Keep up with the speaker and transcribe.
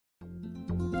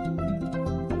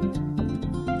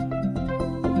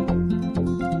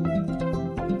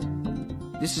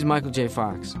This is Michael J.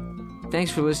 Fox.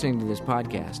 Thanks for listening to this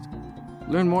podcast.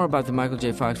 Learn more about the Michael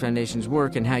J. Fox Foundation's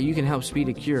work and how you can help speed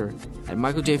a cure at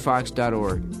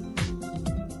michaeljfox.org.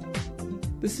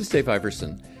 This is Dave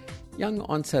Iverson.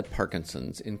 Young-onset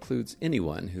Parkinson's includes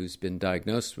anyone who's been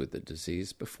diagnosed with the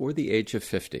disease before the age of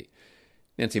 50.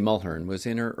 Nancy Mulhearn was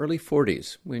in her early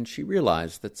 40s when she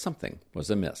realized that something was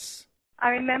amiss. I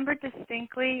remember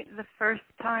distinctly the first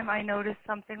time I noticed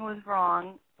something was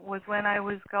wrong was when I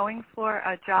was going for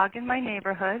a jog in my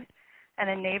neighborhood, and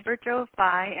a neighbor drove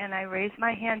by, and I raised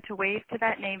my hand to wave to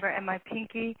that neighbor, and my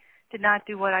pinky did not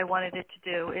do what I wanted it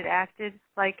to do. It acted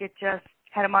like it just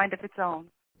had a mind of its own.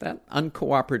 That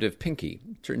uncooperative pinky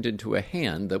turned into a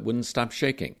hand that wouldn't stop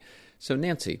shaking, so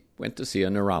Nancy went to see a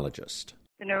neurologist.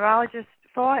 The neurologist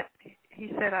thought,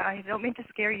 he said, I don't mean to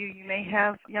scare you. You may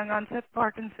have young-onset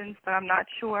Parkinson's, but I'm not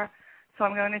sure. So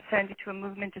I'm going to send you to a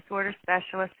movement disorder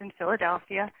specialist in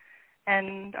Philadelphia.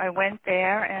 And I went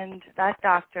there, and that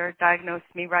doctor diagnosed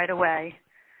me right away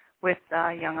with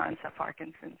young-onset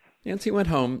Parkinson's. Nancy went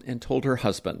home and told her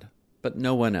husband, but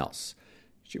no one else.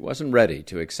 She wasn't ready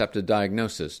to accept a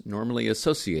diagnosis normally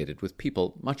associated with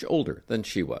people much older than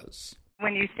she was.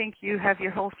 When you think you have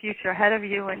your whole future ahead of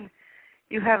you and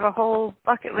you have a whole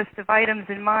bucket list of items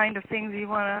in mind of things you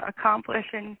want to accomplish,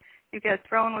 and you get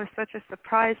thrown with such a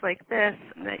surprise like this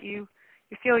that you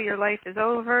feel your life is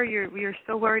over. You're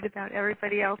so worried about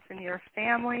everybody else in your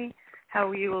family,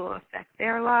 how you will affect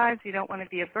their lives. You don't want to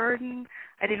be a burden.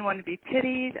 I didn't want to be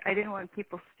pitied. I didn't want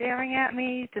people staring at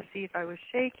me to see if I was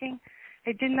shaking.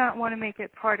 I did not want to make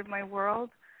it part of my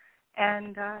world.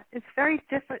 And it's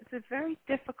a very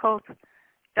difficult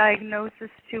diagnosis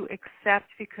to accept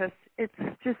because it's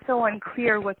just so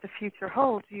unclear what the future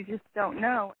holds. You just don't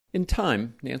know. In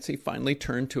time, Nancy finally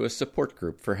turned to a support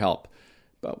group for help.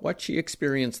 But what she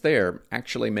experienced there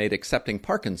actually made accepting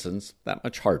Parkinson's that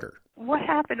much harder. What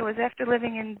happened was, after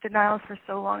living in denial for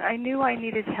so long, I knew I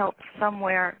needed help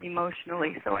somewhere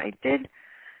emotionally. So I did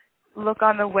look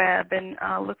on the web and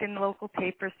look in local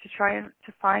papers to try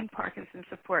to find Parkinson's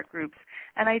support groups.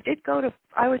 And I did go to,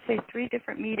 I would say, 3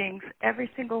 different meetings. Every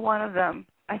single one of them,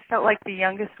 I felt like the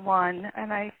youngest one,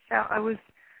 and I felt I was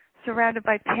surrounded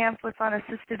by pamphlets on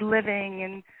assisted living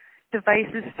and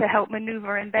devices to help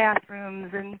maneuver in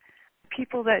bathrooms and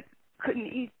people that couldn't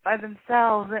eat by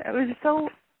themselves. It was so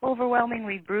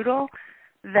overwhelmingly brutal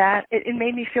that it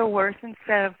made me feel worse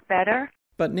instead of better.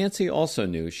 But Nancy also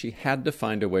knew she had to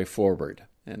find a way forward,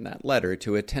 and that led her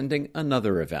to attending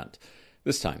another event,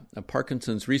 this time a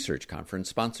Parkinson's research conference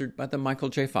sponsored by the Michael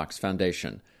J. Fox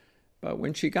Foundation. But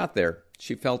when she got there,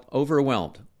 she felt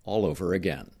overwhelmed all over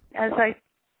again. As I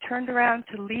turned around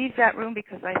to leave that room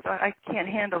because I thought, I can't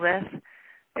handle this,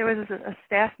 there was a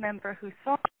staff member who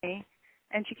saw me,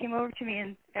 and she came over to me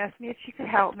and asked me if she could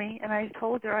help me. And I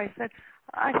told her, I said,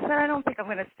 I don't think I'm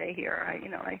going to stay here.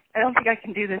 I don't think I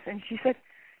can do this. And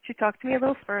she talked to me a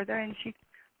little further, and she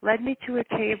led me to a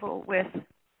table with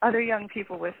other young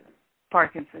people with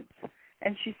Parkinson's.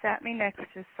 And she sat me next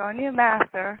to Sonia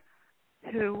Mather,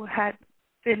 who had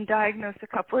been diagnosed a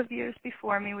couple of years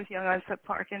before me with young-onset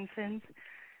Parkinson's.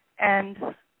 And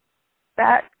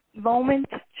that moment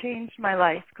changed my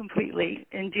life completely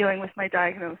in dealing with my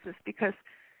diagnosis, because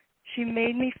she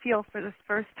made me feel for the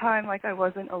first time like I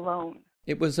wasn't alone.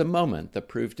 It was a moment that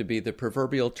proved to be the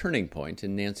proverbial turning point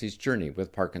in Nancy's journey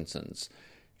with Parkinson's.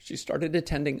 She started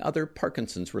attending other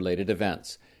Parkinson's-related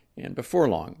events, and before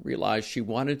long realized she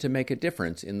wanted to make a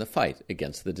difference in the fight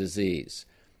against the disease.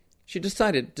 She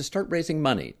decided to start raising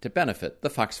money to benefit the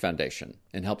Fox Foundation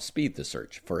and help speed the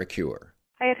search for a cure.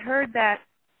 I had heard that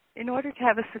in order to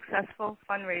have a successful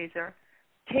fundraiser,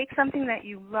 take something that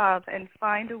you love and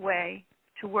find a way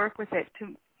to work with it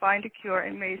to find a cure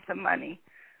and raise some money.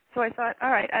 So I thought, all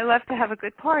right, I love to have a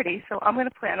good party, so I'm going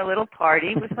to plan a little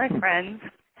party with my friends,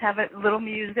 have a little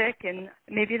music and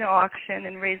maybe an auction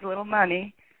and raise a little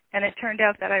money. And it turned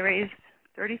out that I raised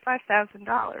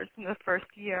 $35,000 in the first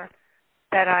year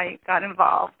that I got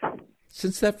involved.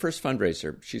 Since that first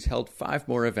fundraiser, she's held 5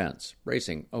 more events,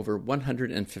 raising over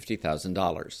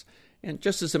 $150,000. And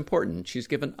just as important, she's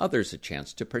given others a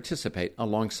chance to participate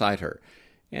alongside her.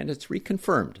 And it's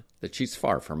reconfirmed that she's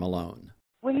far from alone.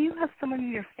 When you have someone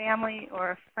in your family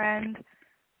or a friend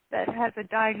that has a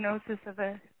diagnosis of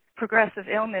a progressive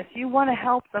illness, you want to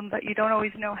help them, but you don't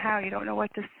always know how. You don't know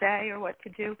what to say or what to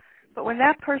do. But when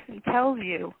that person tells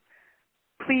you,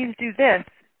 please do this,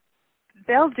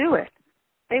 they'll do it.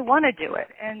 They want to do it,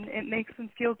 and it makes them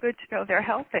feel good to know they're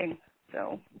helping.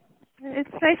 So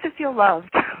it's nice to feel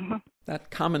loved.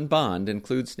 That common bond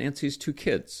includes Nancy's 2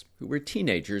 kids, who were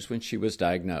teenagers when she was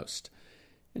diagnosed.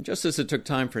 And just as it took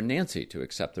time for Nancy to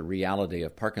accept the reality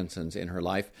of Parkinson's in her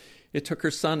life, it took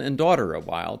her son and daughter a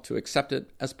while to accept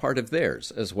it as part of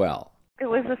theirs as well. It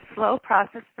was a slow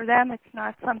process for them. It's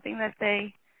not something that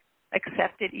they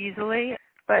accepted easily.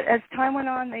 But as time went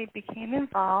on, they became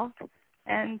involved.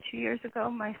 And 2 years ago,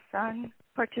 my son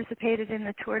participated in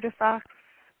the Tour de Fox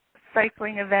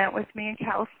cycling event with me in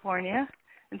California,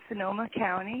 in Sonoma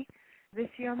County. This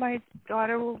year, my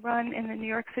daughter will run in the New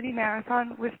York City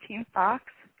Marathon with Team Fox.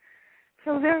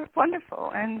 So they're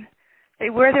wonderful, and they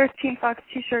wear their Team Fox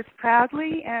T-shirts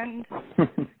proudly, and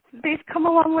they've come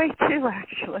a long way too,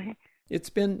 actually. It's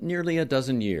been nearly a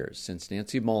dozen years since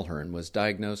Nancy Mulhearn was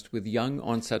diagnosed with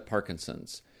young-onset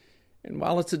Parkinson's. And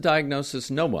while it's a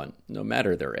diagnosis no one, no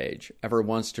matter their age, ever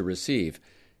wants to receive,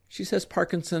 she says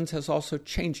Parkinson's has also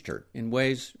changed her in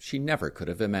ways she never could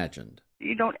have imagined.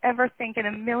 You don't ever think in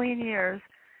a million years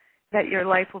that your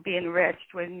life will be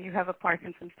enriched when you have a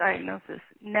Parkinson's diagnosis.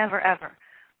 Never, ever.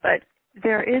 But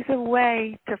there is a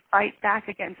way to fight back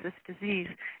against this disease.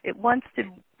 It wants to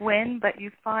win, but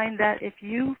you find that if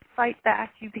you fight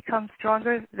back, you become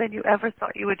stronger than you ever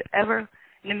thought you would ever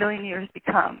in a million years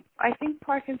become. I think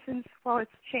Parkinson's, while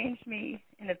it's changed me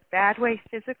in a bad way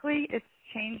physically, it's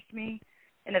changed me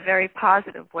in a very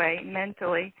positive way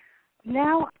mentally.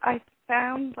 Now I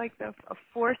found like a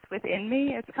force within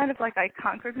me. It's kind of like I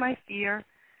conquered my fear.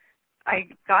 I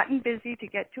gotten busy to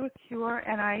get to a cure,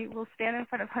 and I will stand in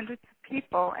front of hundreds of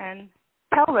people and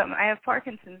tell them I have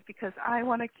Parkinson's because I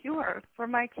want a cure for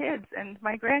my kids and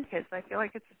my grandkids. I feel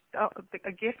like it's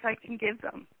a gift I can give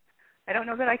them. I don't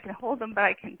know that I can hold them, but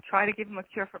I can try to give them a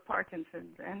cure for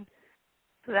Parkinson's, and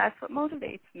so that's what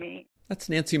motivates me. That's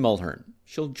Nancy Mulhearn.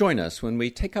 She'll join us when we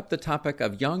take up the topic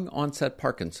of young-onset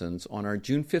Parkinson's on our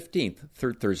June 15th,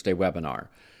 Third Thursday webinar.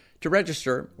 To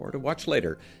register or to watch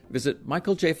later, visit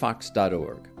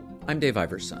michaeljfox.org. I'm Dave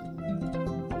Iverson.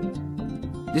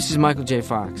 This is Michael J.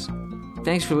 Fox.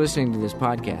 Thanks for listening to this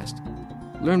podcast.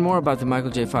 Learn more about the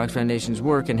Michael J. Fox Foundation's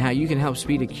work and how you can help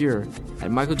speed a cure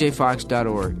at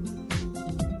michaeljfox.org.